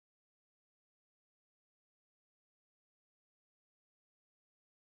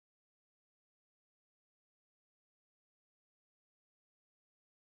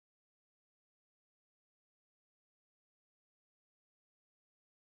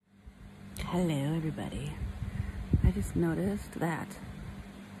Hello, everybody. I just noticed that.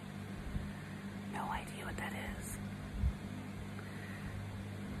 No idea what that is.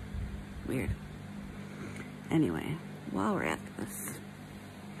 Weird. Anyway, while we're at this,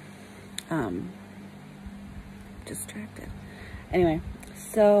 distracted. Anyway,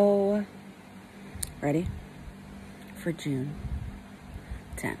 so ready for June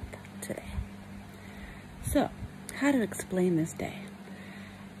 10th today. So, how to explain this day?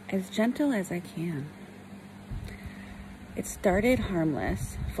 As gentle as I can. It started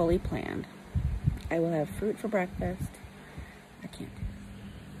harmless, fully planned. I will have fruit for breakfast. I can't do this.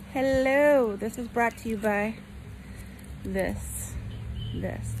 Hello, this is brought to you by this.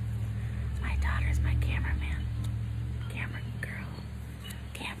 My daughter's my cameraman. Camera girl.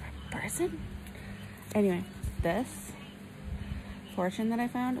 Camera person. Anyway, this fortune that I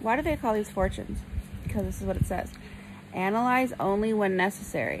found. Why do they call these fortunes? Because this is what it says. Analyze only when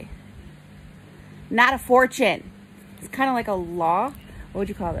necessary. Not a fortune. It's kind of like a law. What would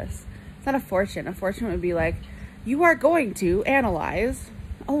you call this? It's not a fortune. A fortune would be like, you are going to analyze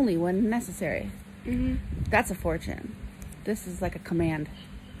only when necessary. That's a fortune. This is like a command.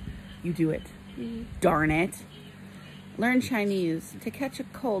 You do it. Darn it. Learn Chinese to catch a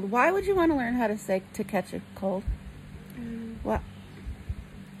cold. Why would you want to learn how to say to catch a cold? What?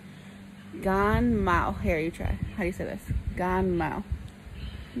 Gan Mao. Here, you try. How do you say this? Gan Mao.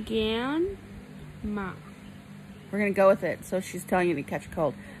 Gan Mao. We're going to go with it. So she's telling you to catch a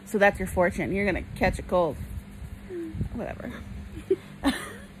cold. So that's your fortune. You're going to catch a cold. Whatever.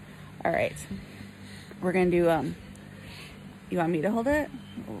 All right. We're going to do, you want me to hold it?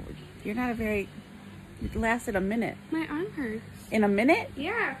 You're not a very, it lasted a minute. My arm hurts. In a minute?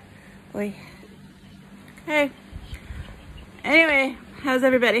 Yeah. Boy. Okay. Anyway, how's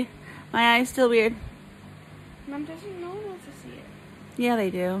everybody? My eye's still weird. Mom doesn't know one wants to see it. Yeah, they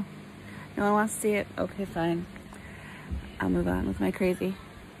do. No one wants to see it? Okay, fine. I'll move on with my crazy.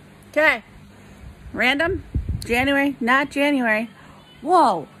 Okay. Random. January. Not January.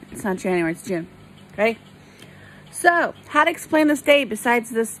 Whoa. It's not January. It's June. Ready? So, how to explain this day besides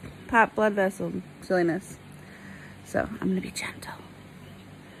this pop blood vessel silliness? So, I'm going to be gentle.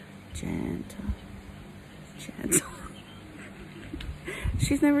 Gentle.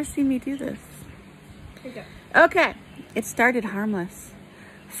 She's never seen me do this. Okay. It started harmless.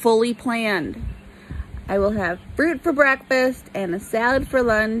 Fully planned. I will have fruit for breakfast and a salad for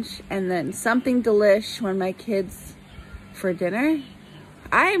lunch and then something delish when my kids for dinner.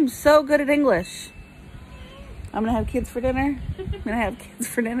 I am so good at English. I'm going to have kids for dinner. I'm going to have kids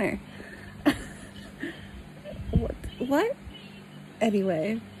for dinner. What?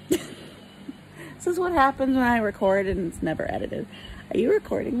 Anyway. This is what happens when I record and it's never edited. Are you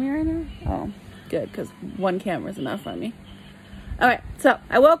recording me right now? Oh, good, because one camera's enough on me. Okay, so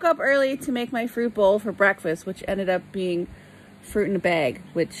I woke up early to make my fruit bowl for breakfast, which ended up being fruit in a bag,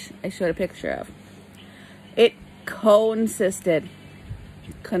 which I showed a picture of. It consisted.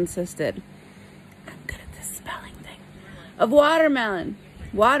 I'm good at this spelling thing. Of watermelon.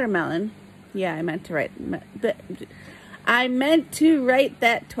 Watermelon. Yeah, I meant to write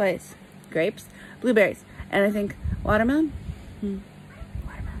that twice. Grapes, blueberries, and I think watermelon. Watermelon.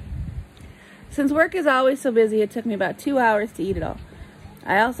 Since work is always so busy, it took me about 2 hours to eat it all.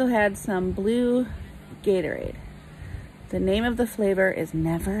 I also had some blue Gatorade. The name of the flavor is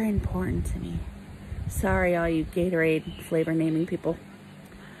never important to me. Sorry, all you Gatorade flavor naming people.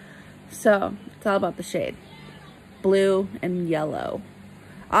 So, it's all about the shade. Blue and yellow.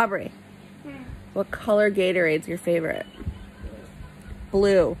 Aubrey, what color Gatorade's your favorite?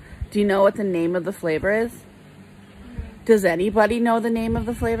 Blue. Do you know what the name of the flavor is? Does anybody know the name of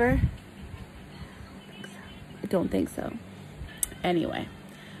the flavor? I don't think so. Anyway,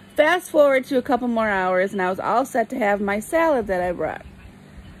 fast forward to a couple more hours and I was all set to have my salad that I brought.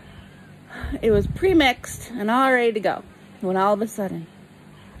 It was pre-mixed and all ready to go when all of a sudden,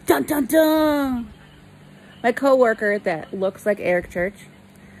 dun dun dun! My coworker that looks like Eric Church.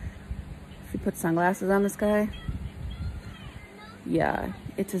 If you put sunglasses on this guy, yeah,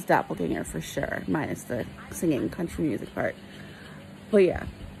 it's his doppelganger for sure, minus the singing country music part. But yeah,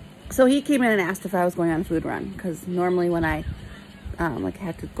 so he came in and asked if I was going on a food run, because normally when I like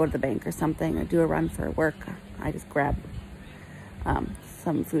had to go to the bank or something or do a run for work, I just grab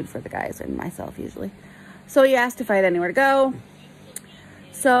some food for the guys and myself usually. So he asked if I had anywhere to go.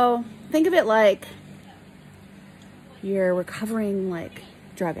 So think of it like you're recovering like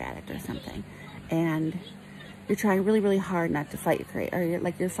drug addict or something, and you're trying really, really hard not to fight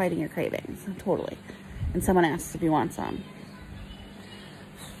your you're fighting your cravings, totally. And someone asks if you want some.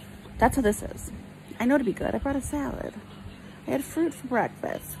 That's what this is. I know to be good. I brought a salad. I had fruit for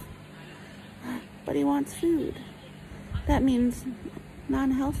breakfast. but he wants food. That means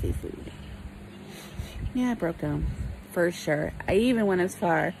non-healthy food. Yeah, I broke down. For sure. I even went as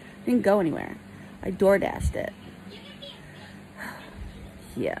far. Didn't go anywhere. I DoorDashed it.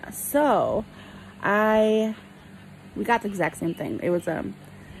 Yeah, so we got the exact same thing. It was the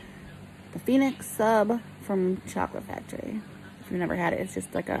Phoenix sub from Chocolate Factory. If you've never had it, it's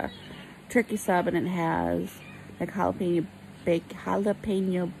just like a turkey sub, and it has like jalapeno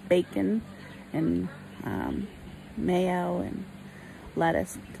bacon and mayo and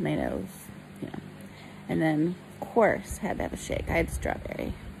lettuce, tomatoes, and then of course had to have a shake. I had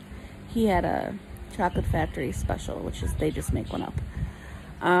strawberry. He had a Chocolate Factory special, which is they just make one up.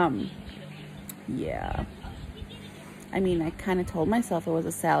 Yeah. I mean, I kind of told myself it was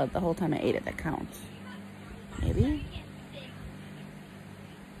a salad the whole time I ate it. That counts. Maybe.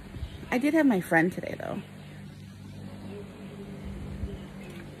 I did have my friend today, though.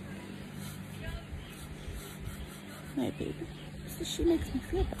 Maybe. So she makes me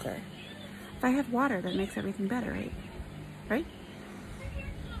feel better. If I have water, that makes everything better, right? Right?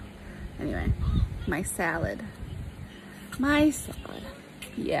 Anyway, my salad.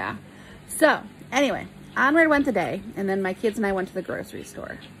 Yeah. So, anyway, onward went the day, and then my kids and I went to the grocery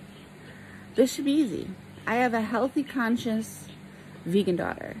store. This should be easy. I have a healthy, conscious, vegan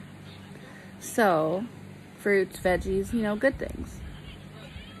daughter. So, fruits, veggies, good things.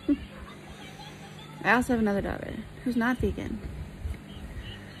 I also have another daughter who's not vegan.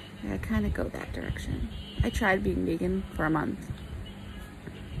 I kind of go that direction. I tried being vegan for a month.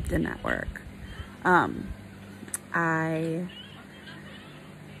 Did not work. I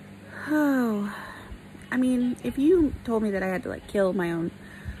mean, if you told me that I had to like kill my own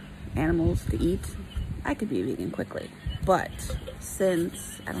animals to eat, I could be vegan quickly. But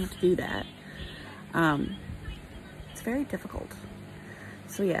since I don't have to do that, it's very difficult.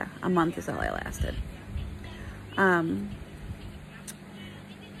 So yeah, a month is all I lasted.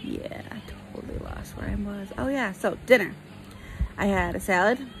 Yeah, I totally lost where I was. Oh yeah, so dinner. I had a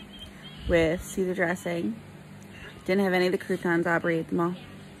salad with Caesar dressing. Didn't have any of the croutons. Aubrey ate them all.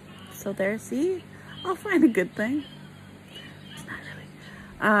 So there, see? I'll find a good thing. It's not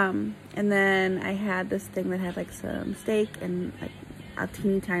really. And then I had this thing that had like some steak and like a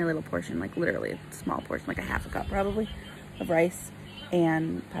teeny tiny little portion, like literally a small portion, like a half a cup probably, of rice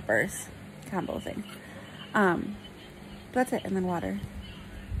and peppers. Combo thing. That's it, and then water.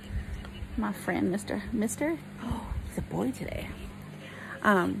 My friend, Mr. Oh, he's a boy today.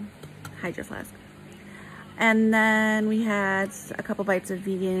 Hydro flask. And then we had a couple bites of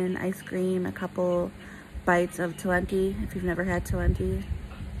vegan ice cream, a couple bites of Talenti, if you've never had Talenti.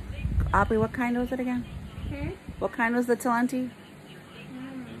 Aubrey, what kind was it again? What kind was the Talenti?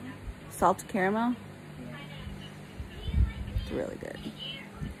 Salted caramel? It's really good.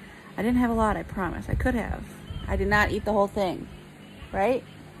 I didn't have a lot, I promise. I could have. I did not eat the whole thing. Right?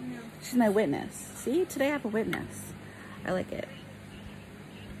 No. She's my witness. See? Today I have a witness. I like it.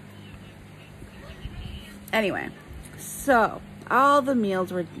 Anyway, so all the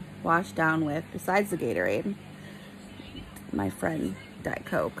meals were washed down with, besides the Gatorade, my friend Diet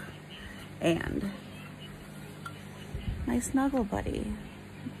Coke, and my snuggle buddy.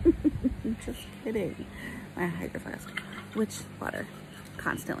 Just kidding. My Hydro Flask, which water,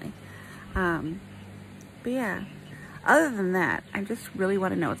 constantly. But yeah, other than that, I just really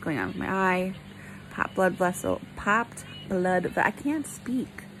want to know what's going on with my eye. Popped blood. I can't speak.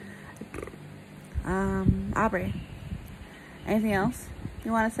 Aubrey, anything else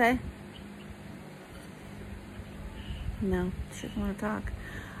you want to say? No, she doesn't want to talk.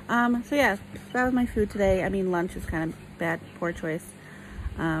 So yeah, that was my food today. I mean, lunch was kind of bad, poor choice.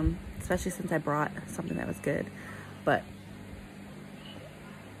 Especially since I brought something that was good. But,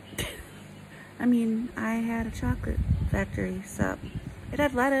 I mean, I had a Chocolate Factory sub. It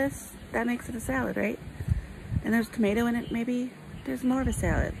had lettuce. That makes it a salad, right? And there's tomato in it, maybe. There's more of a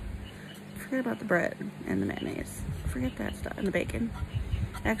salad. Forget about the bread and the mayonnaise. Forget that stuff. And the bacon.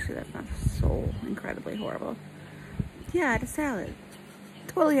 Actually, that's not so incredibly horrible. Yeah, I had a salad.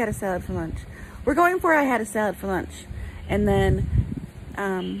 Totally had a salad for lunch. We're going for I had a salad for lunch. And then,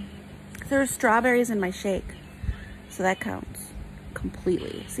 there were strawberries in my shake. So that counts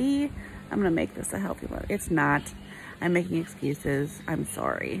completely. See? I'm going to make this a healthy one. It's not. I'm making excuses. I'm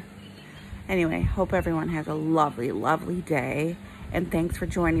sorry. Anyway, hope everyone has a lovely, lovely day. And thanks for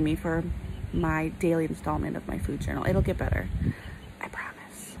joining me for my daily installment of my food journal. It'll get better.